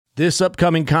This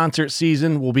upcoming concert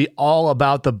season will be all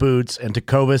about the boots, and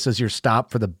Tecovas is your stop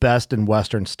for the best in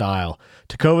Western style.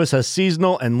 Tecovas has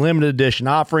seasonal and limited edition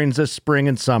offerings this spring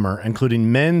and summer,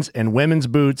 including men's and women's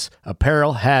boots,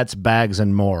 apparel, hats, bags,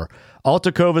 and more. All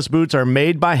Tecovas boots are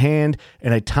made by hand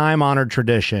in a time-honored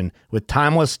tradition with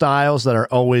timeless styles that are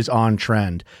always on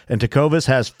trend. And Tecovas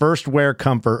has first wear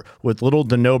comfort with little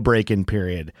to no break-in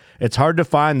period. It's hard to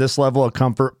find this level of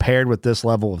comfort paired with this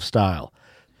level of style.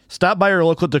 Stop by your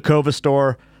local Tecovas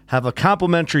store, have a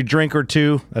complimentary drink or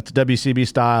two, that's WCB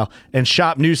style, and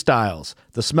shop new styles.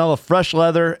 The smell of fresh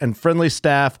leather and friendly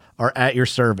staff are at your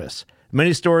service.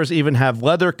 Many stores even have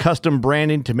leather custom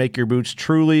branding to make your boots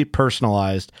truly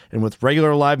personalized. And with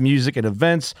regular live music and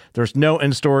events, there's no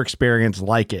in-store experience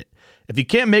like it. If you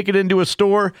can't make it into a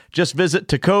store, just visit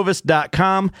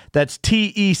tecovas.com. That's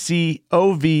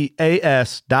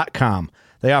TECOVAS.com.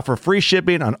 They offer free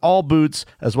shipping on all boots,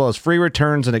 as well as free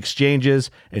returns and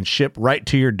exchanges, and ship right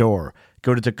to your door.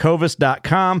 Go to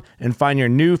tecovas.com and find your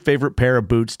new favorite pair of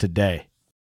boots today.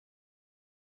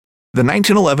 The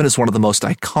 1911 is one of the most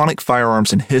iconic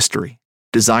firearms in history.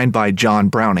 Designed by John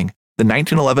Browning, the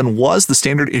 1911 was the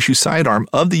standard issue sidearm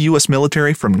of the U.S.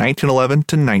 military from 1911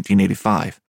 to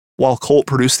 1985. While Colt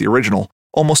produced the original,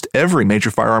 almost every major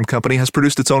firearm company has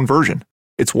produced its own version.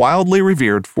 It's wildly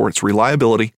revered for its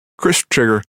reliability, crisp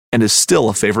trigger, and is still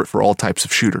a favorite for all types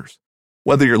of shooters.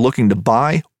 Whether you're looking to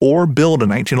buy or build a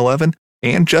 1911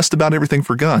 and just about everything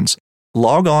for guns,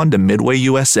 log on to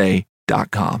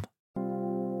midwayusa.com.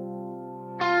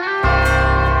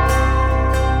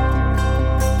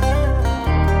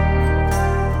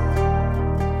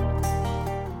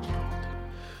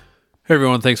 Hey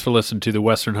everyone, thanks for listening to the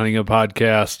Western Hunting Hub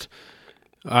podcast.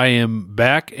 I am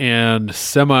back and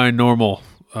semi-normal.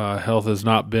 Health has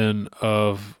not been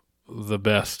of the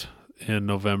best in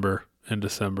November and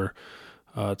December.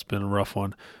 It's been a rough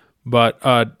one. But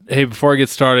hey, before I get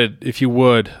started, if you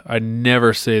would, I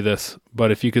never say this,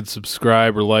 but if you could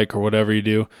subscribe or like or whatever you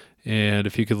do, and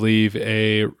if you could leave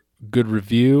a good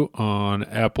review on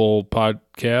Apple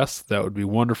Podcasts, that would be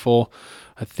wonderful.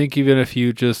 I think even if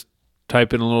you just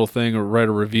type in a little thing or write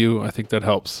a review, I think that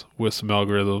helps with some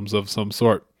algorithms of some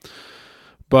sort.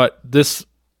 But this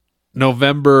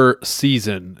November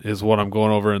season is what I'm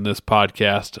going over in this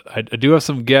podcast. I do have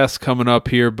some guests coming up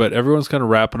here, but everyone's kind of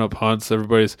wrapping up hunts.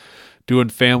 Everybody's doing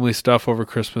family stuff over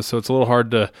Christmas, so it's a little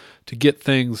hard to get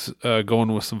things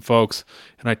going with some folks.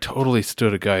 And I totally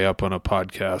stood a guy up on a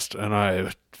podcast, and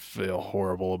I feel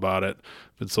horrible about it.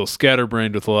 Been so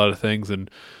scatterbrained with a lot of things,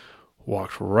 and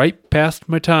walked right past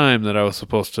my time that I was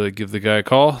supposed to give the guy a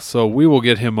call. So we will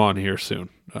get him on here soon.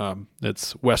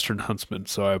 It's Western Huntsman,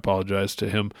 so I apologize to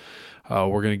him.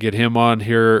 We're going to get him on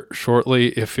here shortly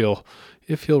if he'll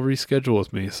reschedule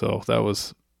with me. So that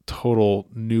was total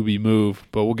newbie move,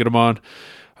 but we'll get him on.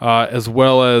 As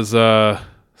well as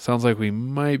sounds like we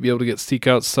might be able to get Seek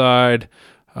Outside.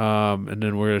 And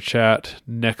then we're going to chat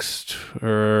next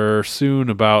or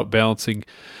soon about balancing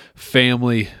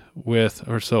family with,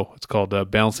 or so it's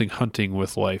called, balancing hunting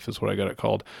with life is what I got it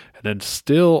called. And then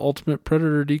still Ultimate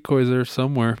Predator Decoys there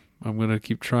somewhere. I'm going to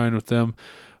keep trying with them.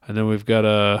 And then we've got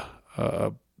a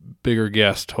bigger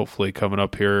guest hopefully coming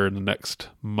up here in the next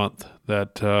month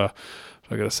that I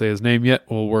got to say his name yet.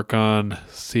 We'll work on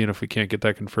seeing if we can't get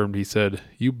that confirmed. He said,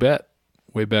 you bet,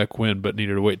 way back when, but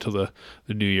needed to wait till the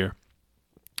new year.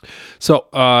 So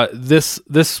this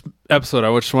episode,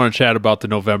 I just want to chat about the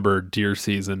November deer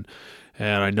season.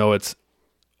 And I know it's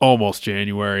almost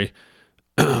January,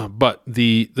 but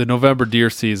the November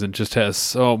deer season just has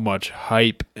so much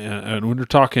hype. And when we're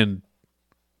talking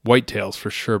whitetails for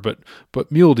sure, but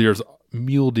mule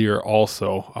deer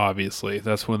also, obviously.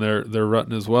 That's when they're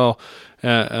rutting as well,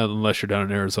 unless you're down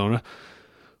in Arizona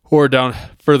or down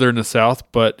further in the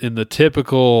south. But in the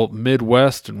typical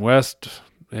Midwest and West,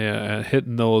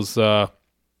 hitting those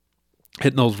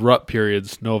rut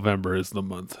periods, November is the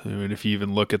month. I mean, if you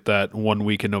even look at that 1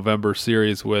 week in November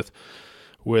series with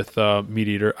Meat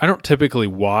Eater, I don't typically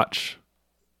watch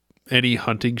any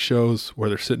hunting shows where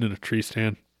they're sitting in a tree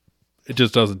stand. It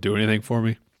just doesn't do anything for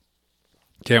me.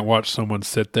 Can't watch someone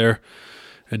sit there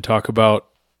and talk about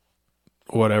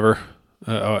whatever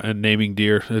and naming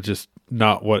deer. It's just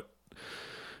not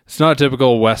it's not a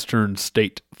typical Western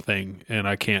state thing, and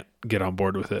I can't get on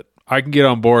board with it. I can get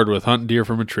on board with hunting deer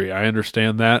from a tree. I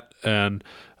understand that, and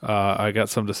I got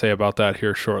something to say about that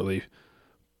here shortly.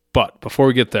 But before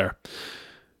we get there,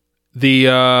 the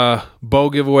bow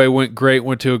giveaway went great,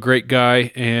 went to a great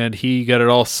guy, and he got it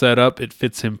all set up. It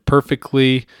fits him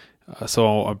perfectly,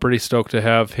 so I'm pretty stoked to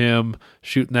have him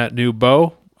shooting that new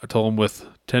bow. I told him with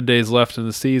 10 days left in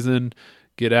the season,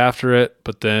 get after it,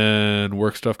 but then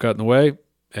work stuff got in the way,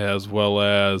 as well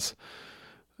as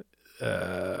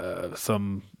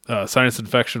some sinus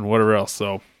infection, whatever else.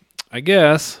 So I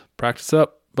guess practice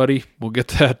up, buddy. We'll get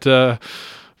that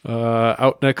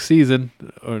out next season,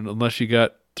 unless you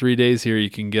got 3 days here, you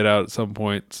can get out at some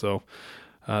point. So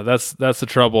that's the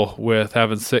trouble with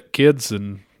having sick kids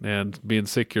and being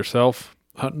sick yourself.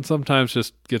 Hunting sometimes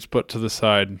just gets put to the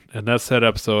side, and that's that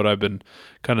episode I've been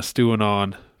kind of stewing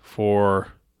on for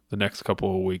the next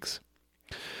couple of weeks.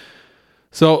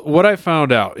 So what I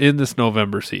found out in this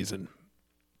November season,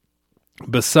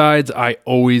 besides I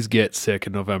always get sick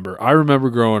in November. I remember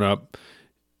growing up,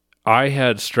 I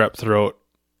had strep throat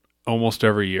almost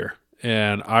every year.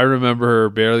 And I remember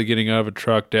barely getting out of a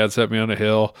truck. Dad set me on a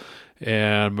hill,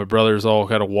 and my brothers all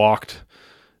kind of walked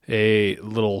a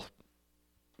little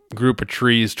group of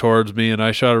trees towards me, and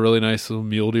I shot a really nice little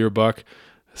mule deer buck,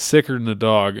 sicker than the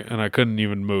dog, and I couldn't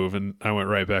even move, and I went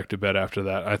right back to bed after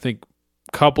that. I think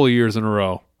a couple of years in a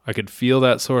row, I could feel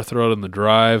that sore throat on the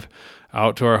drive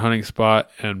out to our hunting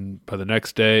spot, and by the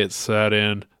next day it sat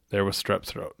in, there was strep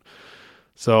throat.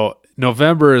 So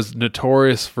November is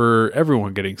notorious for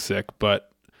everyone getting sick,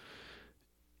 but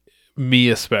me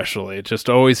especially. It just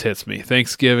always hits me.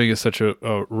 Thanksgiving is such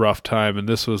a rough time, and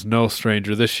this was no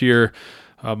stranger. This year,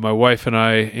 my wife and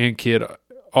I and kid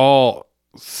all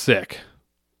sick.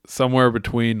 Somewhere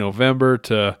between November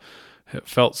to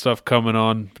felt stuff coming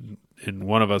on in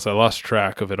one of us. I lost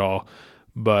track of it all,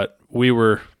 but we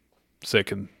were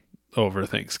sick and over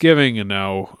Thanksgiving, and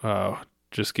now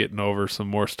just getting over some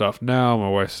more stuff now. My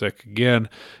wife's sick again.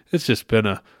 It's just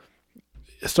been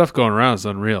stuff going around is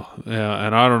unreal.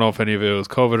 And I don't know if any of it was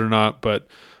COVID or not, but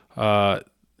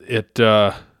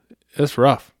it's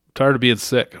rough. I'm tired of being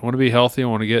sick. I want to be healthy. I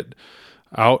want to get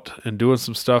out and doing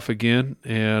some stuff again,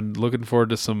 and looking forward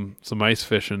to some ice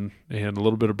fishing and a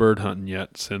little bit of bird hunting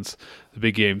yet, since the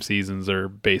big game seasons are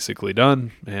basically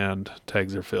done and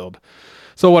tags are filled.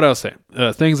 So what I was saying,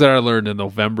 things that I learned in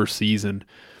November season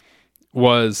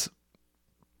was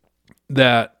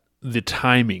that the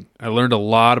timing. I learned a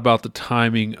lot about the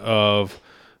timing of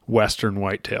Western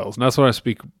whitetails. And that's what I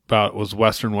speak about, was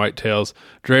Western whitetails.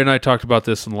 Dre and I talked about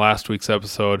this in last week's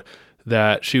episode,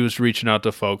 that she was reaching out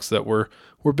to folks that were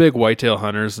big whitetail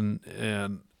hunters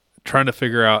and trying to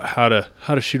figure out how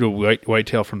to shoot a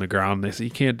whitetail from the ground. They say,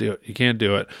 you can't do it. You can't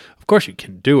do it. Of course you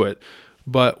can do it,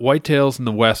 but whitetails in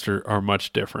the West are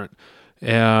much different.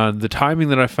 And the timing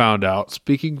that I found out,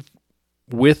 speaking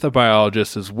with a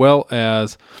biologist, as well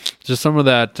as just some of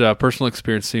that personal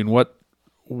experience, seeing what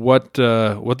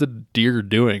the deer are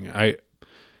doing. I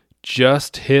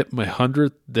just hit my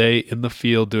 100th day in the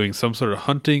field doing some sort of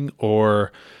hunting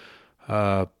or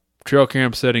trail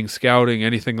camp setting, scouting,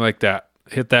 anything like that.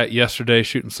 Hit that yesterday,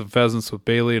 shooting some pheasants with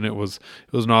Bailey, and it was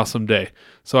an awesome day.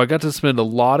 So I got to spend a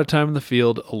lot of time in the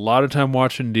field, a lot of time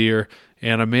watching deer,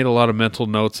 and I made a lot of mental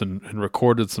notes and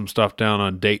recorded some stuff down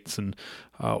on dates and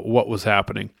what was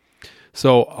happening.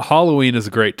 So Halloween is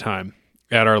a great time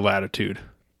at our latitude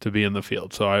to be in the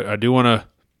field. So I do want to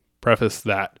preface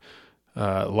that.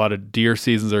 A lot of deer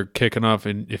seasons are kicking off,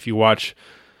 and if you watch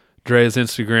Dre's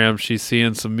Instagram, she's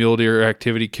seeing some mule deer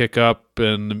activity kick up,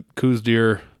 and the Coues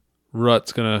deer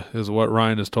rut's is what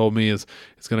Ryan has told me is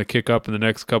gonna kick up in the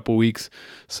next couple weeks.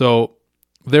 So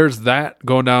there's that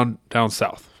going down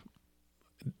south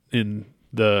in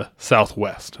the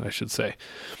Southwest, I should say.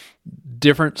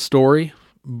 Different story,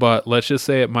 but let's just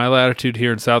say at my latitude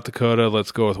here in South Dakota,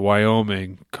 let's go with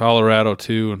Wyoming, Colorado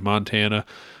too, and Montana,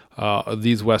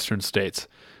 these western states.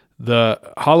 The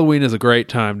Halloween is a great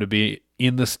time to be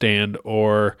in the stand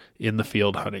or in the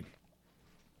field hunting.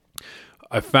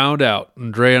 I found out,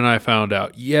 and Dre and I found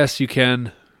out, yes, you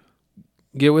can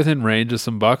get within range of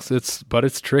some bucks, but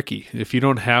it's tricky. If you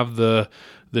don't have the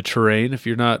terrain, if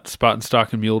you're not spotting,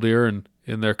 stalking mule deer and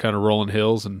in their kind of rolling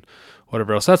hills and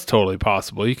whatever else, that's totally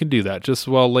possible. You can do that just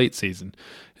late season.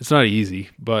 It's not easy,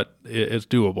 but it's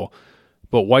doable.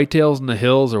 But whitetails in the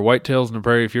hills or whitetails in the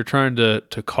prairie, if you're trying to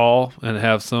call and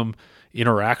have some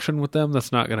interaction with them,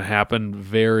 that's not going to happen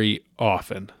very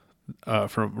often.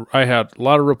 I had a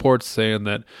lot of reports saying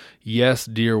that yes,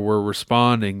 deer were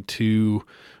responding to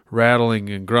rattling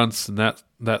and grunts and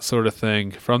that sort of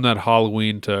thing from that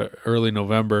Halloween to early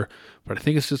November, but I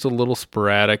think it's just a little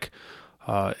sporadic,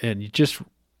 and you just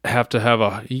have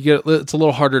to it's a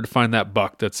little harder to find that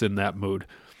buck that's in that mood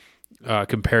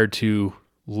compared to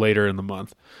later in the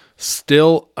month.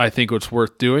 Still, I think it's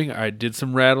worth doing. I did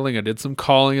some rattling. I did some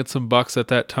calling at some bucks at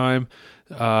that time,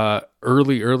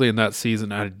 early in that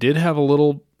season. I did have a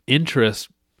little interest,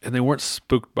 and they weren't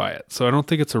spooked by it. So I don't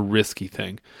think it's a risky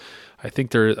thing. I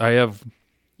think I have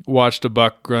watched a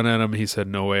buck run at him. He said,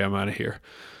 "No way, I'm out of here."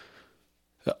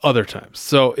 Other times,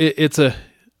 so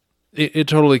it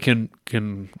totally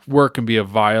can work and be a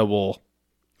viable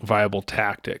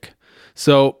tactic.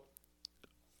 So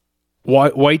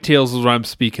whitetails is what I'm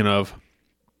speaking of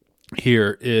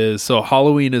here. Is so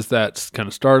Halloween is that kind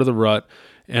of start of the rut,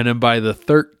 and then by the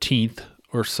 13th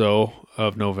or so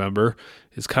of November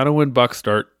is kind of when bucks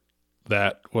start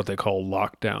that what they call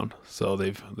lockdown. So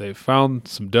they've found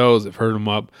some does, they've herd them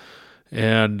up,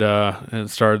 and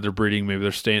started their breeding. Maybe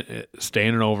they're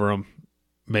standing over them.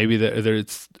 Maybe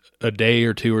it's a day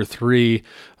or two or three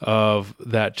of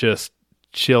that just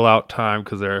chill out time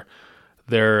because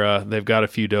they've got a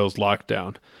few does locked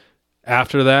down.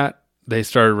 After that, they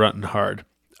started running hard.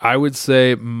 I would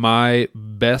say my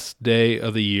best day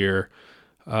of the year,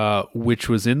 which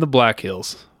was in the Black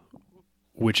Hills,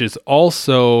 which is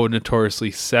also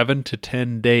notoriously 7 to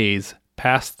 10 days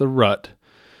past the rut,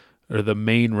 or the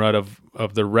main rut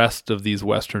of the rest of these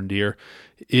western deer,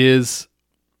 is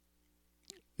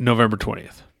November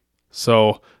 20th.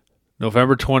 So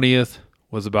November 20th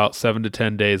was about 7 to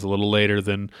 10 days, a little later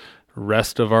than the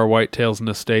rest of our whitetails in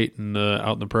the state and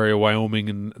out in the prairie of Wyoming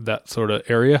and that sort of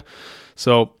area.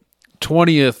 So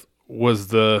 20th was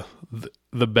the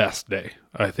best day,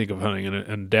 I think, of hunting.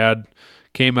 And Dad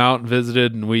came out and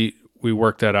visited, and we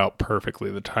worked that out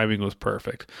perfectly. The timing was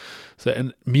perfect. So,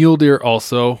 and mule deer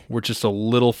also were just a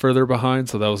little further behind.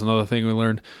 So that was another thing we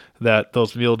learned, that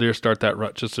those mule deer start that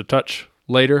rut just a touch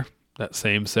later, that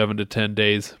same 7 to 10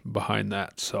 days behind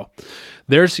that. So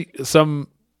there's some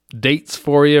dates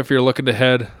for you if you're looking to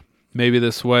head maybe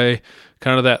this way.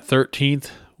 Kind of that 13th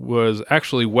was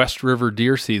actually West River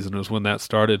deer season was when that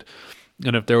started.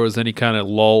 And if there was any kind of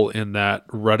lull in that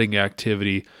rutting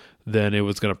activity, then it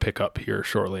was going to pick up here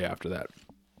shortly after that.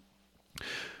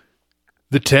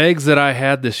 The tags that I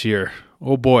had this year,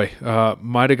 oh boy,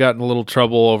 might have gotten a little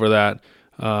trouble over that.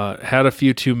 Had a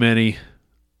few too many,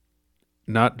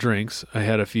 not drinks. I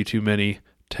had a few too many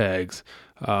tags.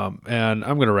 And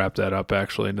I'm going to wrap that up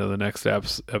actually into the next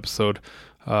episode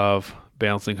of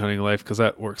Balancing Hunting Life, because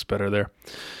that works better there.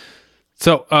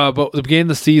 So, but the beginning of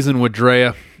the season with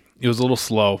Drea, it was a little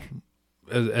slow,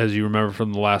 as you remember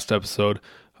from the last episode.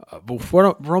 But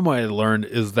from what I learned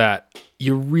is that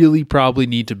you really probably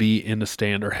need to be in a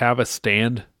stand or have a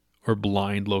stand or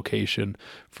blind location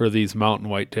for these mountain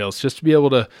whitetails, just to be able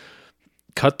to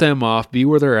cut them off, be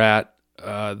where they're at.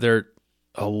 They're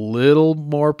a little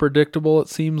more predictable, it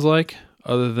seems like,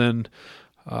 other than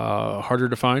harder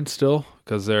to find still,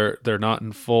 because they're not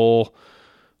in full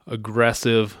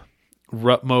aggressive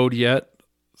rut mode yet,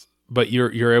 but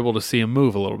you're able to see them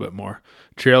move a little bit more.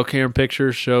 Trail cam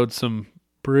pictures showed some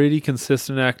pretty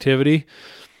consistent activity,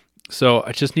 so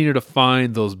I just needed to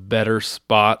find those better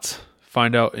spots,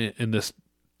 find out in this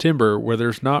timber where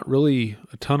there's not really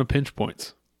a ton of pinch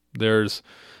points. There's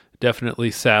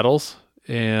definitely saddles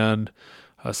and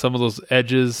some of those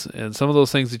edges and some of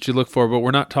those things that you look for, but we're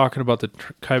not talking about the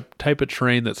type of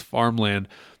terrain that's farmland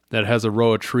that has a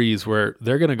row of trees where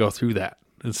they're going to go through that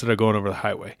instead of going over the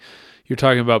highway. You're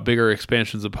talking about bigger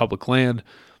expansions of public land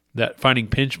that finding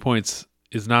pinch points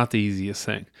is not the easiest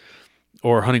thing,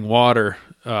 or hunting water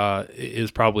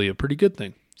is probably a pretty good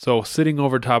thing. So sitting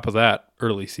over top of that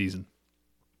early season.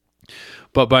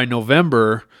 But by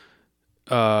November,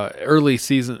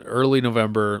 early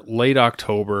November, late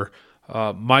October,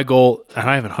 my goal, and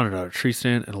I haven't hunted out a tree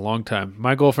stand in a long time,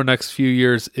 my goal for the next few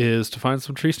years is to find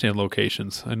some tree stand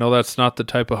locations. I know that's not the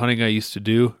type of hunting I used to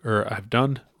do or I've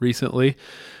done recently.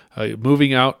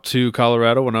 Moving out to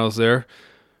Colorado when I was there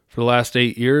for the last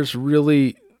 8 years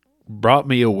really brought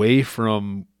me away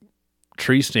from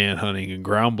tree stand hunting and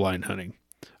ground blind hunting.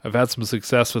 I've had some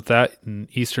success with that in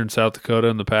eastern South Dakota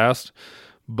in the past,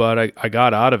 but I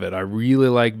got out of it. I really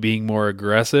like being more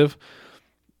aggressive,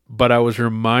 but I was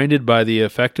reminded by the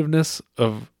effectiveness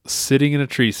of sitting in a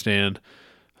tree stand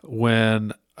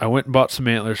when I went and bought some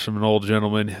antlers from an old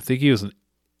gentleman. I think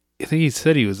he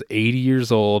said he was 80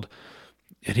 years old,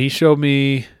 and he showed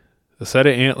me a set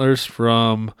of antlers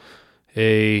from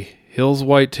a Hills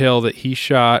whitetail that he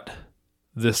shot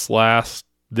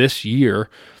this year.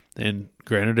 And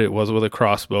granted, it was with a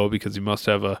crossbow because he must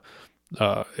have a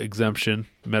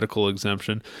medical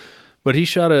exemption, but he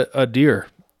shot a deer,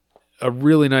 a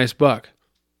really nice buck.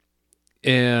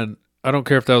 And I don't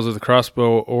care if that was with a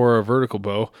crossbow or a vertical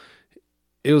bow,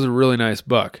 it was a really nice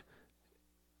buck.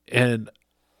 And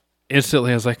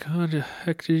instantly I was like, how the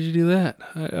heck did you do that?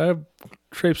 I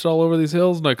traipsed all over these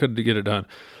hills and I couldn't get it done.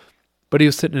 But he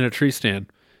was sitting in a tree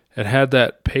stand and had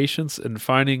that patience in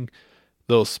finding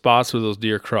those spots where those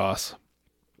deer cross.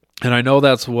 And I know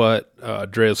that's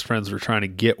what Drea's friends were trying to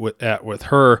get with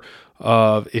her.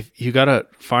 If you got to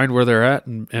find where they're at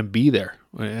and be there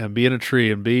and be in a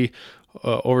tree and be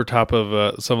over top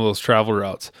of some of those travel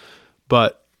routes.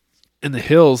 But in the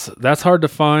hills, that's hard to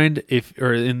find.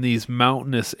 Or in these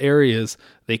mountainous areas,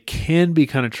 they can be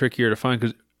kind of trickier to find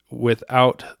because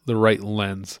without the right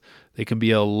lens, they can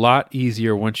be a lot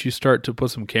easier once you start to put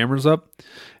some cameras up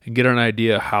and get an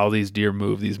idea how these deer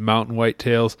move. These mountain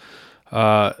whitetails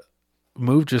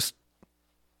move just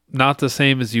not the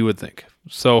same as you would think.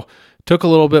 So took a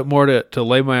little bit more to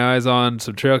lay my eyes on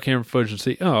some trail camera footage and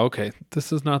see, oh, okay,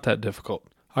 this is not that difficult.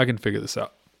 I can figure this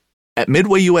out. At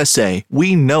Midway USA,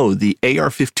 we know the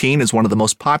AR-15 is one of the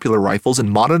most popular rifles in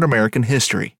modern American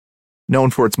history. Known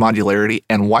for its modularity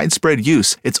and widespread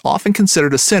use, it's often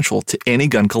considered essential to any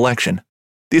gun collection.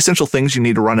 The essential things you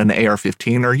need to run an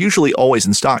AR-15 are usually always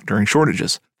in stock during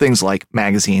shortages, things like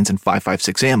magazines and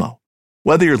 5.56 ammo.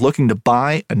 Whether you're looking to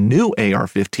buy a new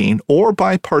AR-15 or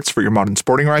buy parts for your modern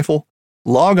sporting rifle,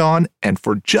 log on and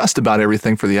for just about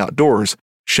everything for the outdoors,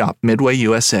 shop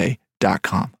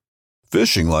MidwayUSA.com.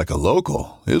 Fishing like a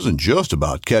local isn't just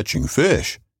about catching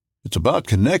fish. It's about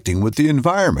connecting with the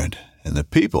environment and the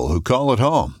people who call it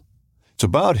home. It's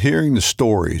about hearing the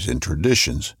stories and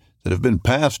traditions that have been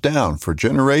passed down for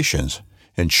generations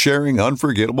and sharing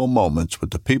unforgettable moments with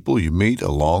the people you meet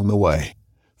along the way.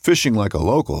 Fishing like a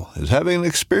local is having an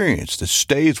experience that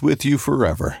stays with you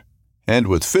forever. And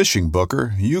with Fishing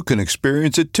Booker, you can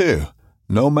experience it too,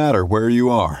 no matter where you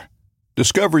are.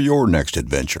 Discover your next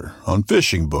adventure on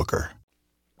Fishing Booker.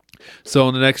 So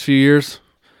in the next few years,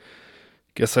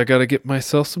 guess I got to get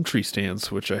myself some tree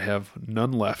stands, which I have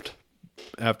none left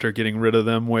after getting rid of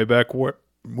them way back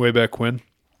when.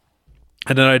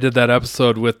 And then I did that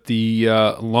episode with the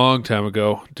long time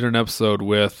ago. Did an episode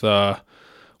with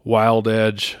Wild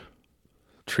Edge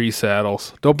tree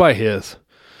saddles. Don't buy his.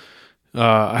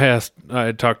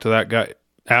 I talked to that guy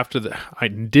I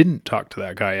didn't talk to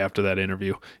that guy after that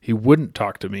interview. He wouldn't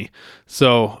talk to me.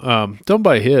 So don't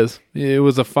buy his. It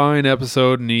was a fine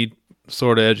episode, and he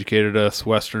sort of educated us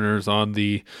Westerners on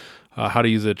the how to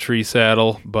use a tree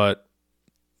saddle, but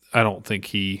I don't think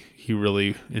he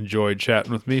really enjoyed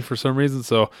chatting with me for some reason.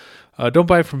 So don't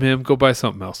buy from him. Go buy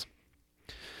something else.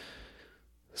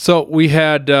 So we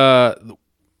had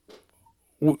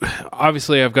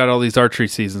obviously I've got all these archery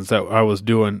seasons that I was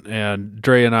doing, and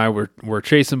Dre and I were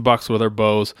chasing bucks with our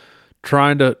bows,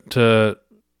 trying to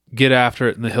get after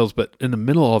it in the hills. But in the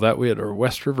middle of all that, we had our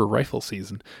West River rifle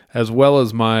season, as well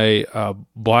as my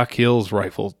Black Hills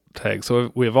rifle tag.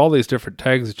 So we have all these different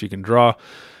tags that you can draw.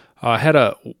 I had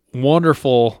a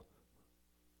wonderful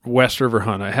West River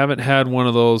hunt. I haven't had one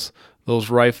of those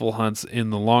rifle hunts in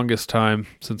the longest time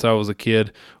since I was a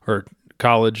kid, or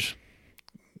college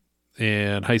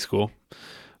and high school.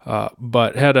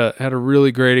 But had a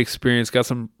really great experience. Got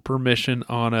some permission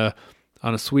on a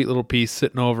sweet little piece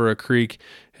sitting over a creek,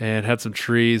 and had some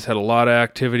trees. Had a lot of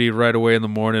activity right away in the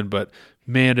morning, but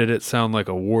man, did it sound like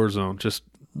a war zone. Just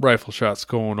rifle shots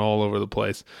going all over the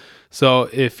place. So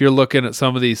if you're looking at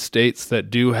some of these states that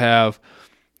do have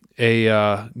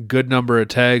a good number of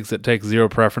tags that take 0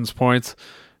 preference points,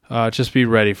 just be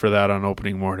ready for that on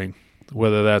opening morning.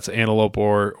 Whether that's antelope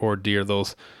or deer,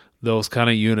 those kind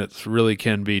of units really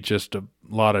can be just a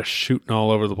lot of shooting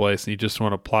all over the place, and you just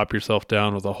want to plop yourself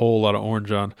down with a whole lot of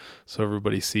orange on so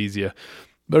everybody sees you.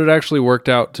 But it actually worked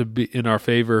out to be in our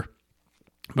favor.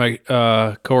 My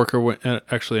coworker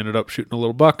actually ended up shooting a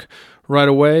little buck right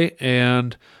away,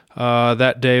 and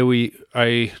that day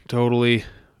I totally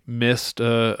missed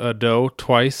a doe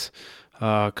twice.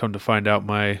 Come to find out,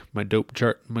 my dope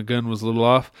chart, my gun was a little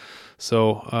off.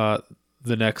 So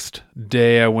the next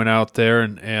day I went out there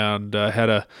and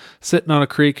had sitting on a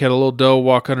creek, had a little doe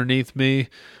walk underneath me,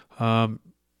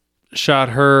 shot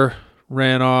her,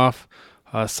 ran off.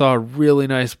 Saw a really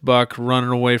nice buck running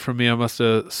away from me. I must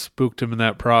have spooked him in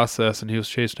that process, and he was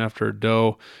chasing after a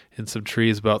doe in some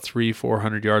trees about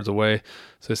 300-400 yards away.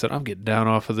 So I said, I'm getting down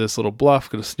off of this little bluff,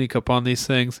 going to sneak up on these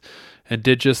things, and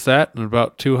did just that. And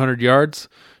about 200 yards,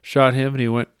 shot him, and he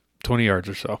went 20 yards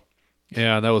or so.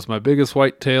 Yeah, that was my biggest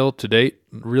whitetail to date.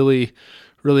 Really,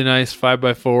 really nice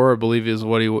 5x4, I believe is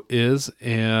what he is.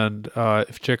 And if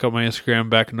you check out my Instagram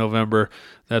back in November,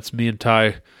 that's me and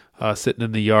Ty sitting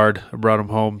in the yard. I brought him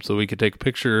home so we could take a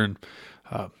picture. And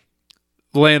the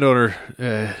landowner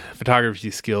photography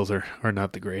skills are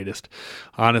not the greatest.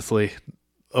 Honestly,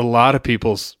 a lot of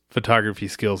people's photography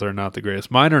skills are not the greatest.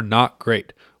 Mine are not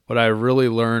great, but I really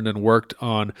learned and worked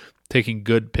on taking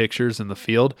good pictures in the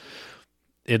field.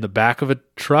 In the back of a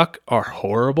truck are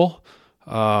horrible.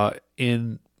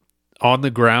 In on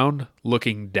the ground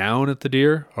looking down at the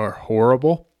deer are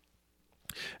horrible.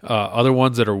 Other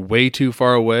ones that are way too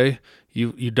far away,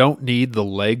 you don't need the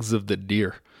legs of the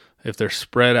deer. If they're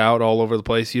spread out all over the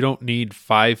place, you don't need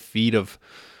 5 feet of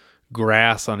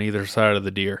grass on either side of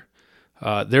the deer.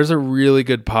 There's a really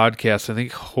good podcast. I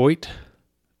think Hoyt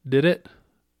did it.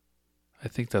 I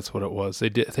think that's what it was.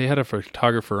 They had a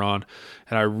photographer on,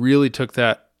 and I really took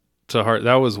that to heart.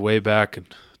 That was way back in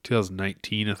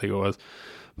 2019, I think it was.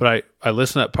 But I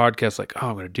listened to that podcast like, oh,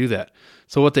 I'm going to do that.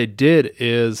 So what they did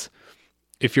is,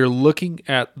 if you're looking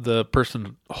at the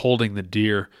person holding the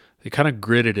deer, they kind of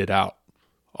gridded it out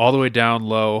all the way down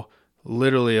low,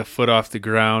 literally a foot off the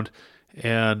ground,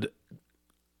 and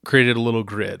created a little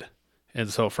grid.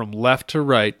 And so from left to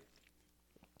right,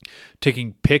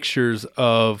 taking pictures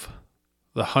of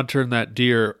the hunter and that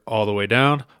deer all the way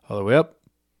down, all the way up,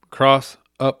 across,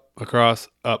 up, across,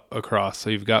 up, across. So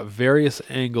you've got various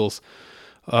angles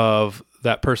of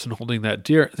that person holding that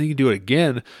deer. Then you can do it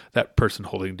again, that person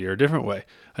holding deer a different way.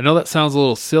 I know that sounds a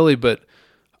little silly, but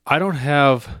I don't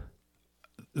have,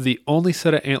 the only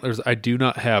set of antlers I do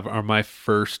not have are my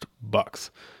first bucks,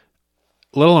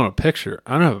 let alone a picture.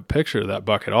 I don't have a picture of that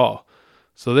buck at all.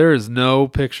 So there is no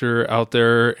picture out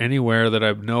there anywhere that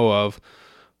I know of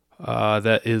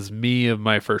that is me of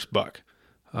my first buck.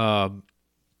 And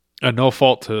no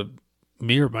fault to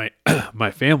me or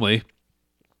my family.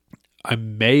 I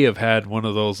may have had one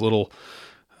of those little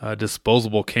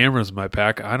disposable cameras in my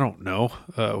pack. I don't know.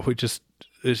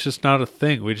 It's just not a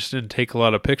thing. We just didn't take a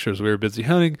lot of pictures. We were busy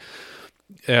hunting,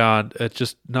 and it's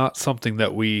just not something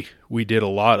that we did a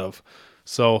lot of.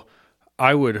 So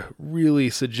I would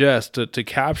really suggest to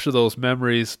capture those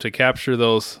memories, to capture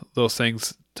those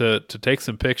things, to take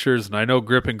some pictures. And I know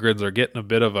Grip and Grins are getting a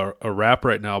bit of a rap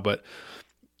right now, but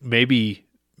maybe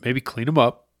clean them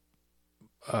up,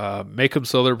 make them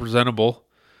so they're presentable.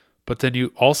 But then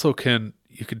you also can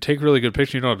take really good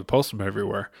pictures. You don't have to post them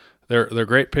everywhere. They're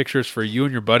great pictures for you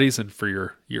and your buddies and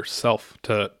for yourself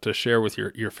to share with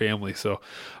your family. So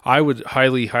I would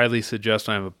highly, highly suggest.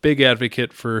 I'm a big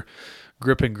advocate for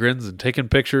Grip and Grins and taking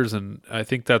pictures, and I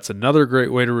think that's another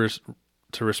great way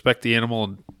to respect the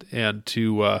animal and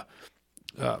to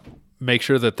make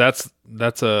sure that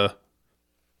that's a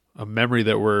memory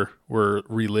that we're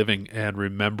reliving and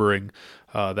remembering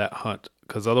that hunt,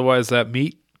 because otherwise that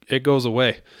meat, it goes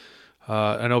away.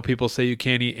 I know people say you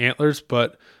can't eat antlers,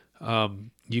 but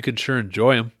you can sure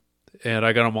enjoy them, and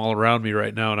I got them all around me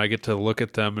right now, and I get to look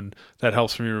at them, and that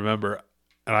helps me remember.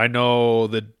 And I know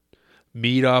the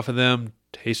meat off of them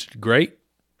tasted great,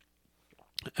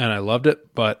 and I loved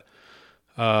it, but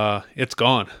it's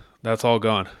gone. That's all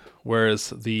gone. Whereas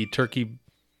the turkey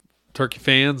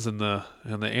fans and the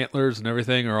antlers and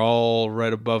everything are all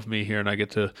right above me here, and I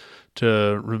get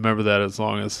to remember that as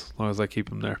long as I keep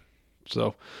them there.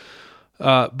 So,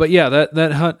 but yeah,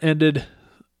 that hunt ended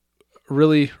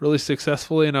really, really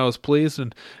successfully, and I was pleased.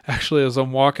 And actually, as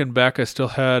I'm walking back, I still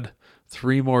had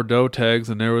 3 more doe tags,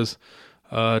 and there was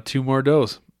 2 more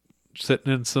does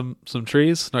sitting in some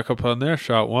trees. Snuck up on there,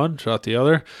 shot one, shot the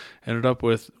other, ended up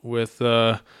with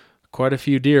quite a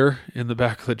few deer in the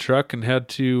back of the truck, and had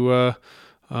to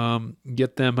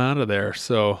get them out of there.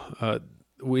 So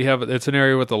it's an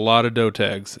area with a lot of doe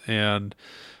tags, and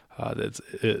it's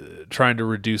trying to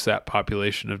reduce that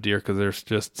population of deer, because there's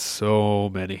just so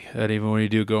many. And even when you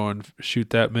do go and shoot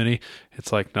that many,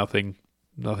 it's like nothing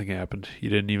happened. You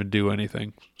didn't even do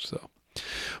anything. So,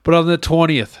 but on the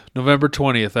 20th, November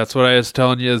 20th, that's what I was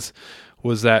telling you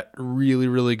was that really,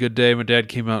 really good day. My dad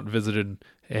came out and visited,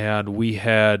 and we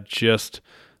had just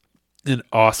an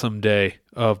awesome day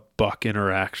of buck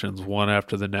interactions, one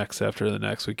after the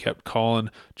next. We kept calling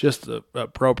just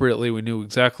appropriately. We knew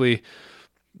exactly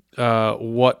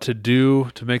what to do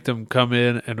to make them come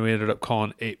in, and we ended up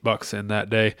calling 8 bucks in that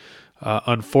day.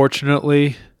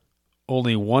 Unfortunately,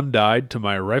 only one died to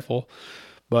my rifle,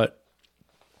 but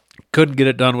couldn't get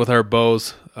it done with our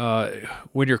bows.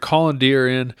 When you're calling deer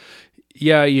in,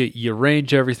 yeah, you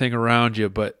range everything around you,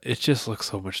 but it just looks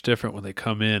so much different when they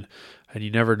come in, and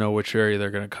you never know which area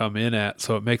they're going to come in at.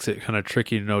 So it makes it kind of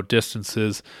tricky to know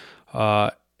distances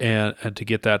and to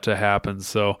get that to happen.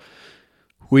 So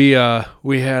we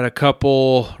had a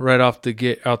couple right out the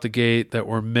gate that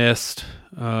were missed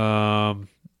between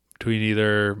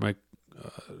either my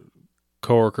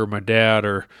coworker, my dad,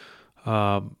 or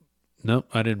nope,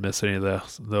 I didn't miss any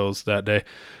of those that day,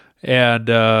 and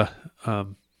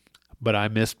but I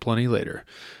missed plenty later.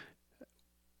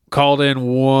 Called in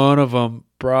one of them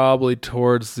probably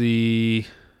towards the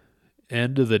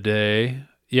end of the day.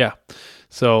 Yeah.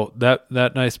 So that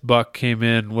nice buck came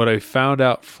in. What I found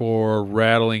out for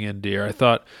rattling in deer, I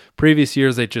thought previous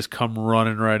years they just come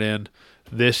running right in.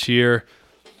 This year,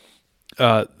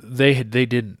 they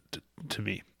didn't to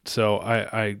me. So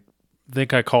I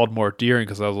think I called more deering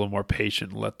because I was a little more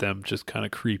patient and let them just kind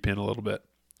of creep in a little bit.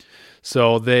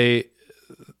 So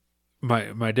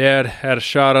my dad had a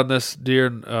shot on this deer,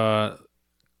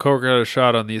 Coker had a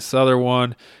shot on this other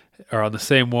one, or on the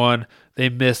same one. They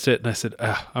missed it, and I said,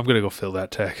 I'm going to go fill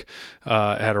that tag.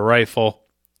 I had a rifle,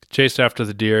 chased after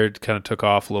the deer, kind of took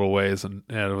off a little ways, and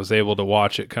I was able to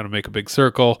watch it kind of make a big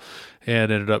circle, and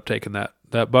ended up taking that.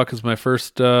 That buck is my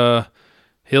first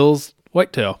Hills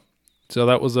whitetail. So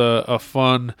that was a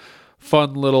fun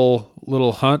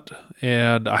little hunt,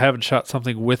 and I haven't shot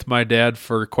something with my dad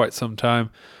for quite some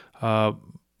time.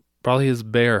 Probably his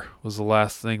bear was the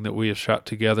last thing that we have shot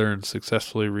together and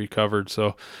successfully recovered.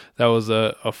 So that was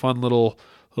a fun little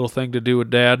thing to do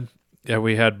with Dad. Yeah,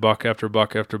 we had buck after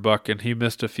buck after buck, and he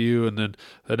missed a few, and then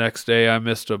the next day I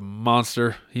missed a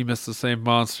monster. He missed the same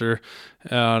monster,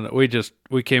 and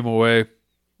we came away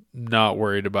not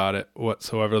worried about it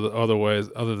whatsoever.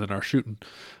 Other than our shooting,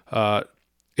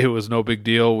 it was no big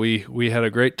deal. We had a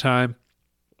great time.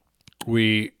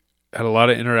 We had a lot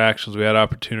of interactions. We had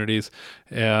opportunities,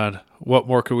 and what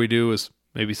more could we do is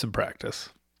maybe some practice.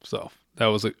 So that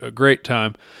was a great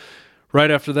time.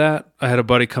 Right after that, I had a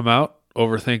buddy come out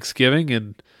over Thanksgiving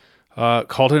and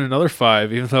called in another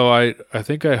 5, even though I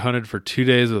think I hunted for 2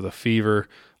 days with a fever,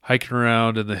 hiking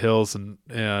around in the hills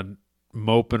and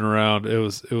moping around. It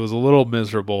was a little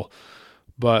miserable,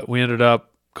 but we ended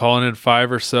up calling in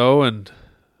 5 or so, and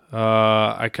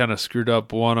I kind of screwed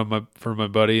up one for my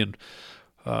buddy and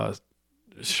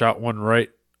shot one right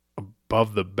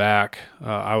above the back.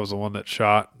 I was the one that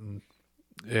shot,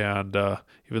 and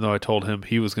even though I told him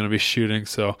he was going to be shooting,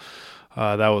 so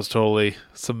that was totally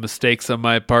some mistakes on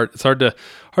my part. It's hard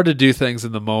to do things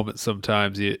in the moment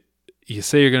sometimes. You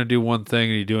say you're going to do one thing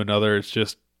and you do another. It's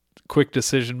just quick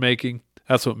decision making.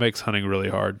 That's what makes hunting really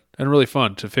hard and really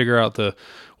fun, to figure out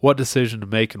what decision to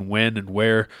make and when and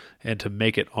where, and to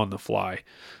make it on the fly.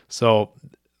 So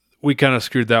we kind of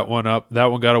screwed that one up. That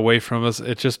one got away from us.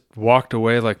 It just walked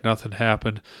away like nothing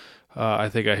happened. I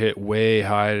think I hit way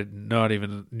high, not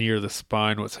even near the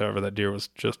spine whatsoever. That deer was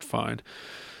just fine.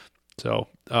 So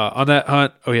on that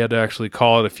hunt, we had to actually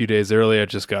call it a few days early. I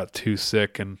just got too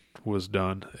sick and was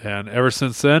done. And ever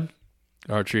since then,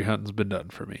 archery hunting's been done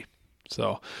for me.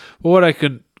 So what I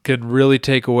can really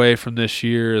take away from this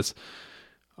year is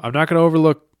I'm not going to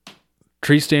overlook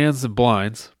tree stands and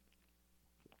blinds.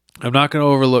 I'm not going to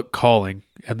overlook calling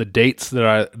and the dates that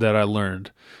I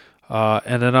learned.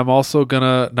 And then I'm also going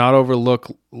to not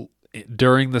overlook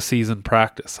during the season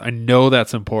practice. I know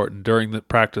that's important during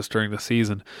the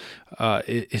season.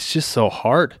 It's just so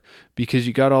hard because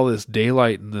you got all this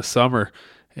daylight in the summer,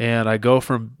 and I go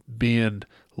from being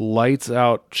lights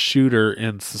out shooter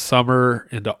in summer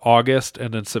into August,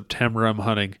 and then September I'm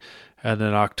hunting, and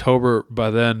then October,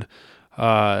 by then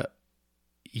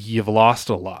you've lost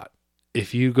a lot.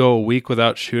 If you go a week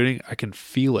without shooting, I can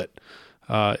feel it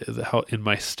in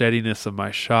my steadiness of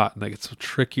my shot, and it gets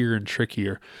trickier and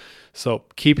trickier. So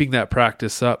keeping that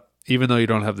practice up, even though you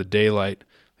don't have the daylight,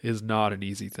 is not an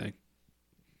easy thing.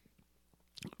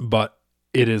 But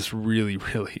it is really,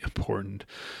 really important.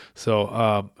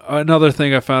 So another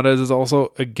thing I found is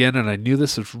also, again, and I knew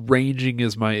this, is ranging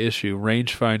is my issue.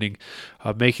 Range finding,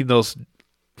 making those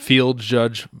field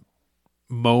judge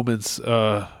moments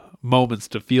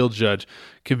to field judge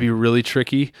can be really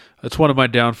tricky. That's one of my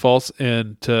downfalls,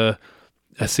 and it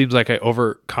seems like I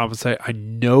overcompensate. I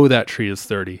know that tree is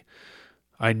 30.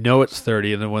 I know it's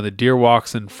 30, and then when the deer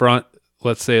walks in front,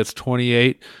 let's say it's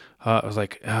 28, I was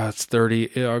like, it's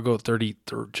 30. I'll go 30,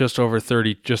 just over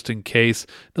 30, just in case.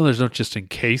 No, there's no just in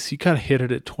case. You kind of hit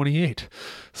it at 28.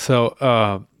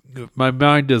 So my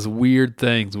mind does weird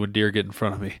things when deer get in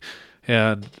front of me,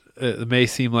 and it may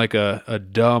seem like a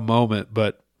dumb moment,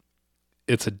 but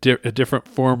it's a different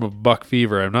form of buck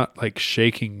fever. I'm not like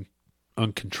shaking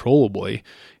uncontrollably.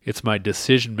 It's my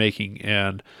decision making,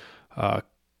 and my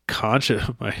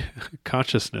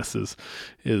consciousness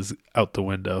is out the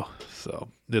window. So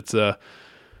that's a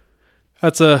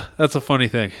funny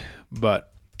thing.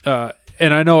 But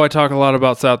and I know I talk a lot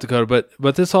about South Dakota,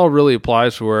 but this all really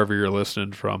applies to wherever you're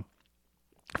listening from.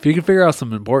 If you can figure out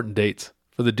some important dates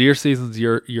for the deer seasons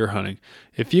you're hunting,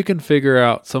 if you can figure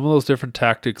out some of those different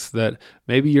tactics that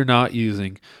maybe you're not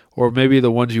using, or maybe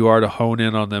the ones you are, to hone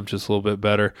in on them just a little bit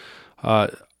better,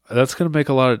 that's going to make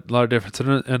a lot of difference.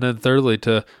 And then thirdly,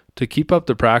 to keep up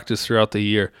the practice throughout the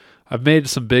year. I've made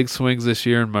some big swings this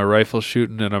year in my rifle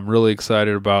shooting, and I'm really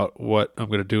excited about what I'm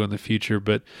going to do in the future.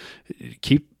 But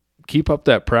keep up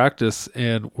that practice,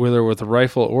 and whether with a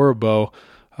rifle or a bow,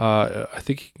 I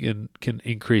think you can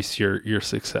increase your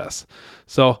success.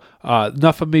 So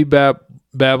enough of me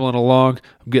babbling along.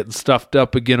 I'm getting stuffed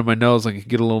up again in my nose. I can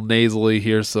get a little nasally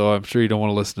here, so I'm sure you don't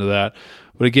want to listen to that.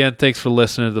 But again, thanks for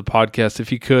listening to the podcast.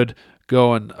 If you could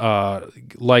go and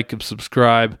like and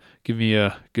subscribe, give me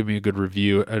a good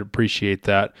review. I'd appreciate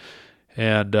that.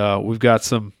 And we've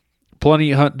got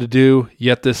plenty of hunting to do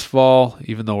yet this fall,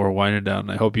 even though we're winding down.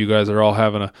 I hope you guys are all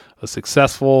having a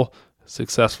successful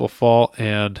fall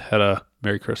and had a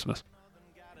Merry Christmas.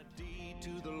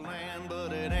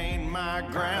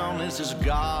 This is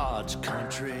God's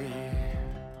country.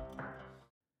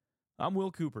 I'm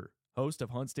Will Cooper, host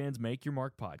of HuntStand's Make Your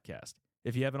Mark podcast.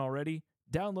 If you haven't already,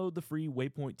 download the free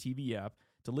Waypoint TV app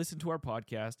to listen to our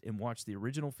podcast and watch the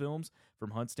original films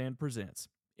from HuntStand Presents,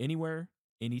 anywhere,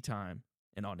 anytime,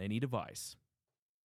 and on any device.